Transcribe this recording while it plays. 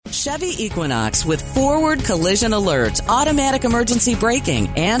Chevy Equinox with forward collision alert, automatic emergency braking,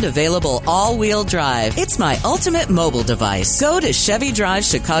 and available all-wheel drive. It's my ultimate mobile device. Go to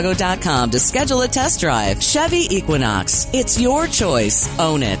ChevyDriveChicago.com to schedule a test drive. Chevy Equinox. It's your choice.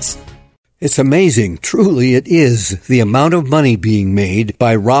 Own it. It's amazing, truly it is, the amount of money being made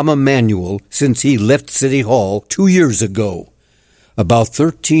by Rahm Emanuel since he left City Hall 2 years ago. About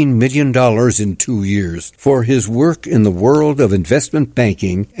 $13 million in 2 years for his work in the world of investment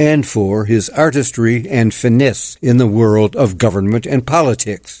banking and for his artistry and finesse in the world of government and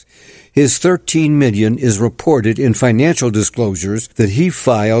politics. His $13 million is reported in financial disclosures that he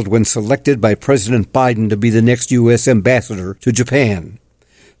filed when selected by President Biden to be the next U.S. ambassador to Japan.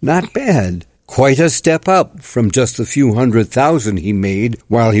 Not bad. Quite a step up from just the few $100,000 he made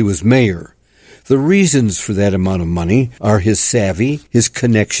while he was mayor. The reasons for that amount of money are his savvy, his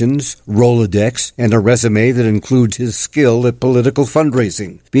connections, Rolodex, and a resume that includes his skill at political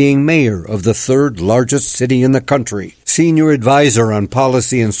fundraising, being mayor of the third largest city in the country, senior advisor on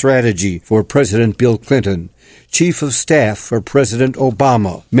policy and strategy for President Bill Clinton, chief of staff for President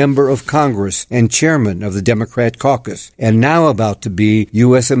Obama, member of Congress and chairman of the Democrat caucus, and now about to be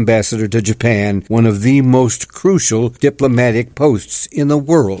U.S. ambassador to Japan, one of the most crucial diplomatic posts in the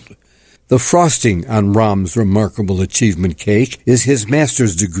world. The frosting on Rahm's remarkable achievement cake is his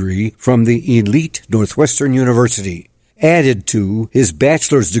master's degree from the elite Northwestern University, added to his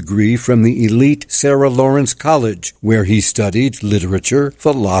bachelor's degree from the elite Sarah Lawrence College, where he studied literature,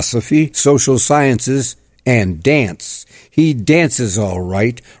 philosophy, social sciences, and dance. He dances all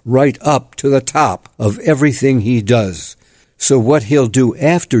right up to the top of everything he does. So what he'll do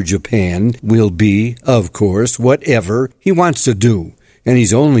after Japan will be, of course, whatever he wants to do. And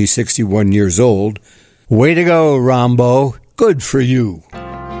he's only 61 years old. Way to go, Rambo. Good for you.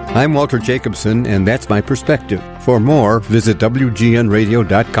 I'm Walter Jacobson, and that's my perspective. For more, visit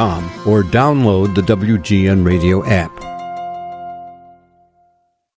WGNRadio.com or download the WGN Radio app.